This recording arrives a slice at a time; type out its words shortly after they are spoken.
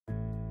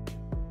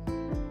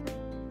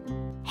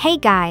Hey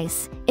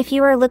guys, if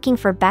you are looking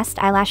for best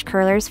eyelash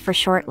curlers for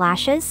short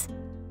lashes,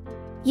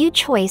 you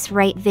choice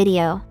right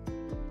video.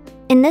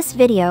 In this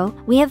video,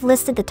 we have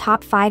listed the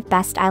top 5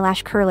 best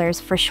eyelash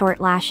curlers for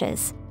short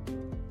lashes.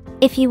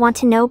 If you want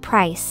to know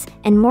price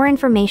and more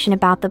information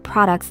about the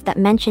products that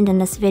mentioned in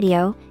this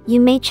video, you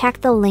may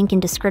check the link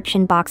in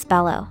description box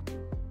below.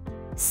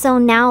 So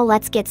now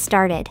let's get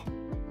started.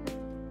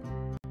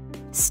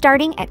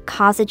 Starting at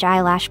Eyelash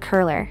Eyelash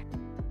Curler.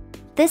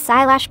 This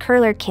eyelash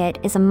curler kit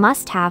is a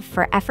must-have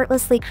for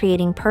effortlessly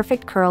creating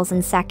perfect curls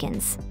in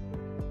seconds.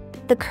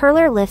 The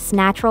curler lifts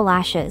natural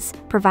lashes,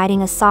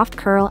 providing a soft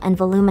curl and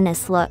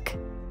voluminous look.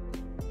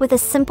 With a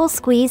simple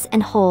squeeze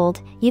and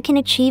hold, you can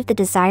achieve the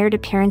desired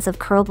appearance of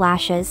curled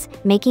lashes,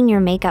 making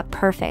your makeup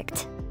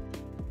perfect.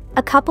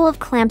 A couple of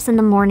clamps in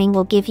the morning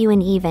will give you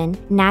an even,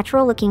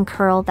 natural-looking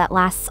curl that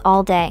lasts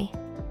all day.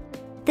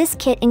 This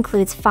kit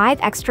includes 5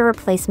 extra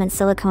replacement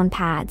silicone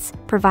pads,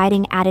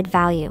 providing added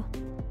value.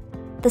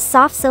 The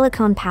soft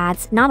silicone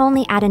pads not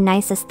only add a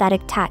nice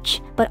aesthetic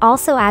touch, but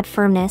also add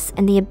firmness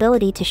and the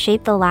ability to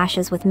shape the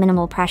lashes with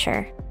minimal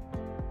pressure.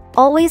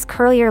 Always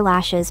curl your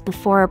lashes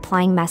before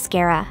applying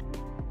mascara.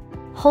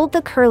 Hold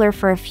the curler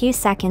for a few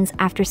seconds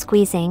after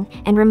squeezing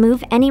and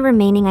remove any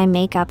remaining eye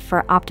makeup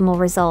for optimal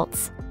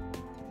results.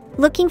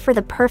 Looking for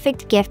the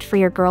perfect gift for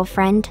your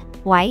girlfriend,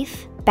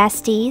 wife,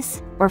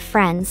 besties, or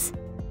friends?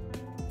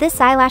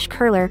 This eyelash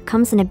curler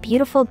comes in a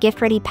beautiful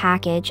gift-ready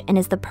package and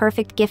is the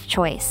perfect gift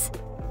choice.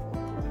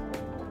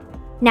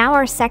 Now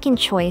our second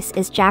choice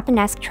is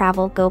Japanesque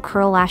Travel Go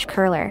Curl Lash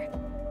Curler.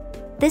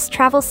 This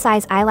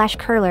travel-size eyelash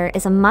curler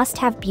is a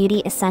must-have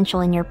beauty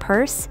essential in your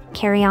purse,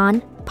 carry-on,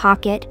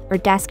 pocket, or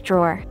desk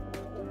drawer.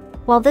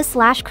 While this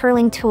lash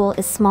curling tool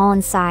is small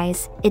in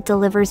size, it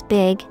delivers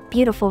big,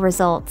 beautiful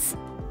results.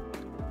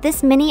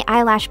 This mini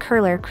eyelash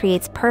curler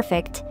creates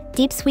perfect,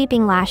 deep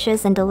sweeping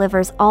lashes and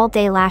delivers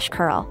all-day lash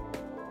curl.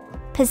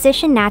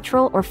 Position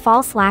natural or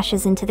false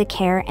lashes into the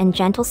care and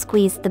gentle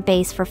squeeze the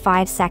base for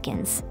 5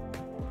 seconds.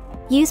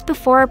 Use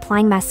before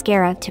applying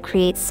mascara to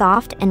create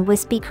soft and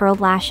wispy curled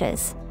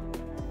lashes.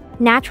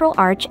 Natural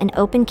arch and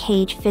open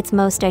cage fits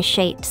most eye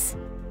shapes.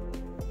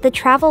 The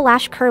travel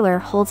lash curler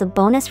holds a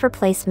bonus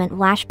replacement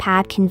lash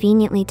pad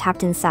conveniently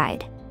tucked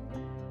inside.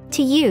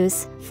 To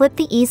use, flip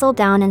the easel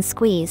down and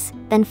squeeze,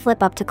 then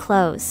flip up to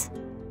close.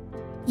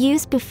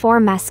 Use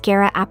before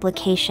mascara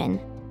application.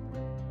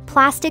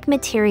 Plastic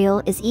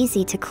material is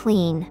easy to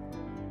clean.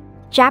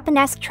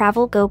 Japanesque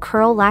Travel Go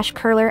Curl Lash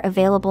Curler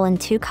available in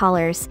 2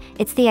 colors,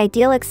 it's the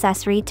ideal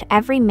accessory to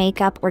every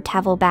makeup or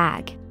travel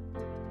bag.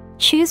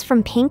 Choose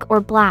from pink or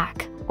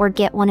black, or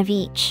get one of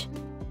each.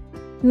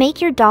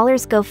 Make your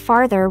dollars go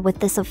farther with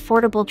this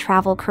affordable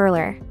travel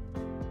curler.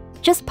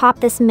 Just pop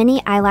this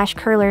mini eyelash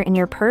curler in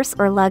your purse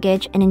or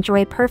luggage and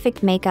enjoy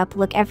perfect makeup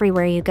look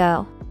everywhere you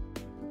go.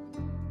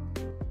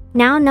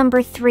 Now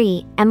number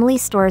 3, Emily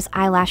Stores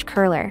Eyelash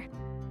Curler.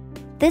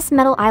 This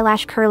metal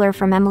eyelash curler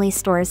from Emily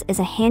Stores is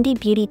a handy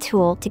beauty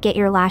tool to get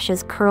your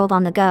lashes curled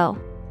on the go.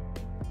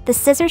 The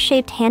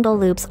scissor-shaped handle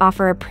loops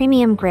offer a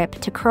premium grip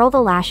to curl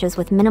the lashes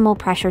with minimal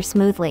pressure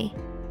smoothly.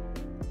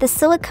 The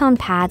silicone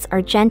pads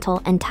are gentle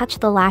and touch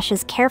the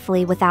lashes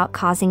carefully without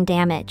causing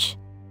damage.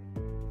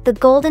 The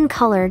golden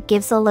color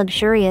gives a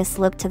luxurious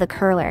look to the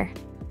curler.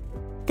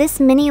 This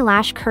mini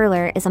lash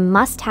curler is a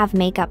must-have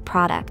makeup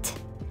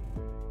product.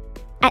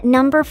 At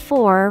number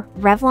 4,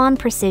 Revlon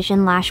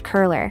Precision Lash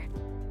Curler.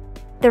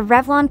 The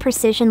Revlon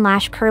Precision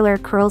Lash Curler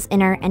curls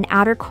inner and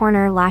outer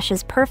corner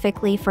lashes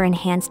perfectly for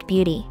enhanced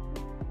beauty.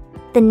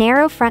 The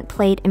narrow front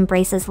plate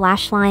embraces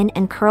lash line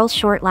and curls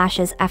short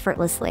lashes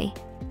effortlessly.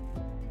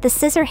 The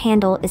scissor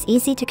handle is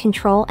easy to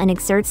control and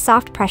exerts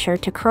soft pressure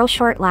to curl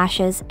short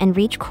lashes and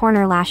reach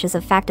corner lashes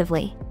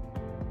effectively.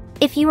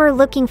 If you are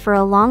looking for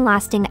a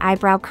long-lasting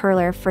eyebrow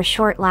curler for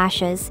short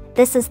lashes,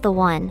 this is the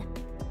one.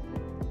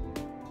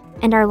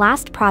 And our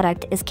last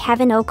product is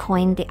Kevyn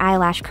Aucoin the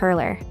Eyelash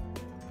Curler.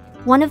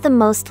 One of the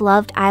most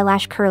loved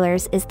eyelash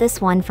curlers is this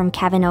one from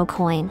Kevyn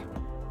Aucoin.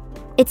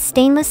 Its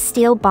stainless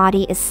steel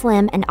body is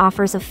slim and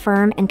offers a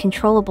firm and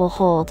controllable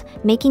hold,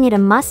 making it a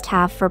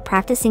must-have for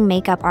practicing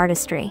makeup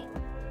artistry.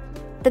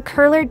 The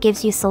curler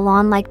gives you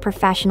salon-like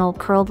professional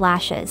curled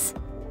lashes.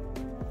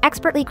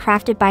 Expertly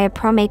crafted by a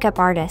pro makeup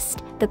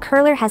artist, the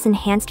curler has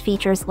enhanced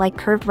features like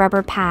curved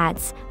rubber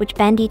pads, which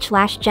bend each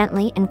lash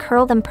gently and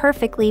curl them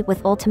perfectly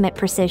with ultimate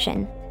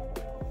precision.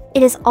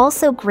 It is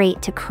also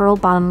great to curl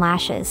bottom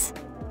lashes.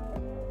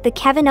 The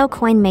Kevyn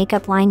Aucoin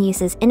makeup line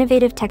uses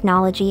innovative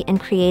technology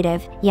and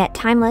creative, yet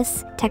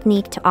timeless,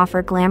 technique to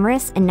offer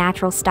glamorous and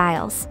natural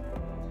styles.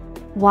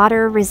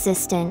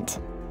 Water-resistant,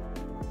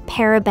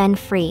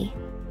 paraben-free,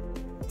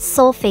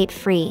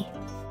 sulfate-free,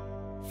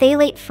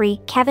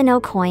 phthalate-free, Kevyn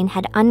Aucoin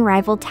had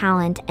unrivaled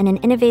talent and an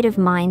innovative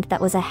mind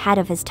that was ahead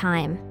of his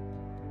time.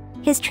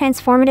 His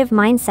transformative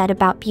mindset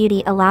about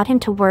beauty allowed him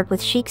to work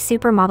with chic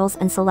supermodels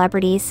and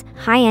celebrities,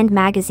 high-end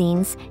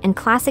magazines, and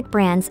classic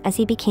brands as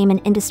he became an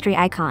industry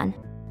icon.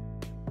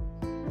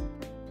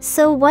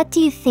 So what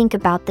do you think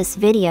about this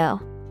video?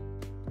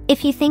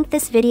 If you think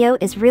this video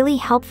is really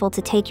helpful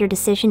to take your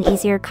decision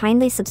easier,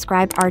 kindly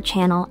subscribe our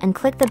channel and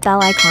click the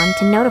bell icon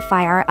to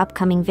notify our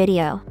upcoming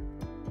video.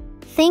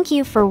 Thank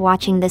you for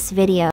watching this video.